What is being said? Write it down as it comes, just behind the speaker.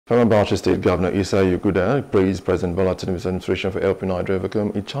Former Bauchi State Governor Yuguda praised President Bola Tinubu's administration for helping Nigeria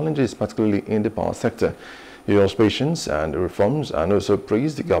overcome its challenges, particularly in the power sector. He urged patience and reforms and also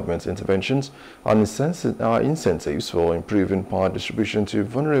praised the government's interventions and incentives for improving power distribution to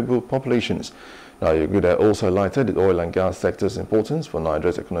vulnerable populations. Now, Yuguda also highlighted the oil and gas sector's importance for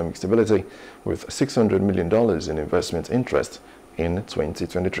Nigeria's economic stability, with $600 million in investment interest in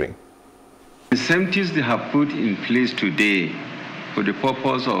 2023. The incentives they have put in place today for the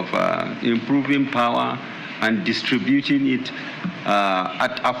purpose of improving power and distributing it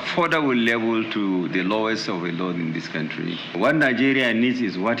at affordable level to the lowest of the low in this country. What Nigeria needs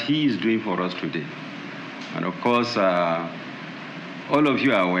is what he is doing for us today. And of course, all of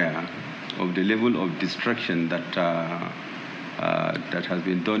you are aware of the level of destruction that, that has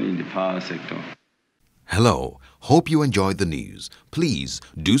been done in the power sector. Hello, hope you enjoyed the news. Please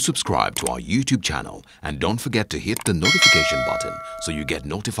do subscribe to our YouTube channel and don't forget to hit the notification button so you get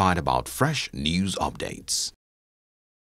notified about fresh news updates.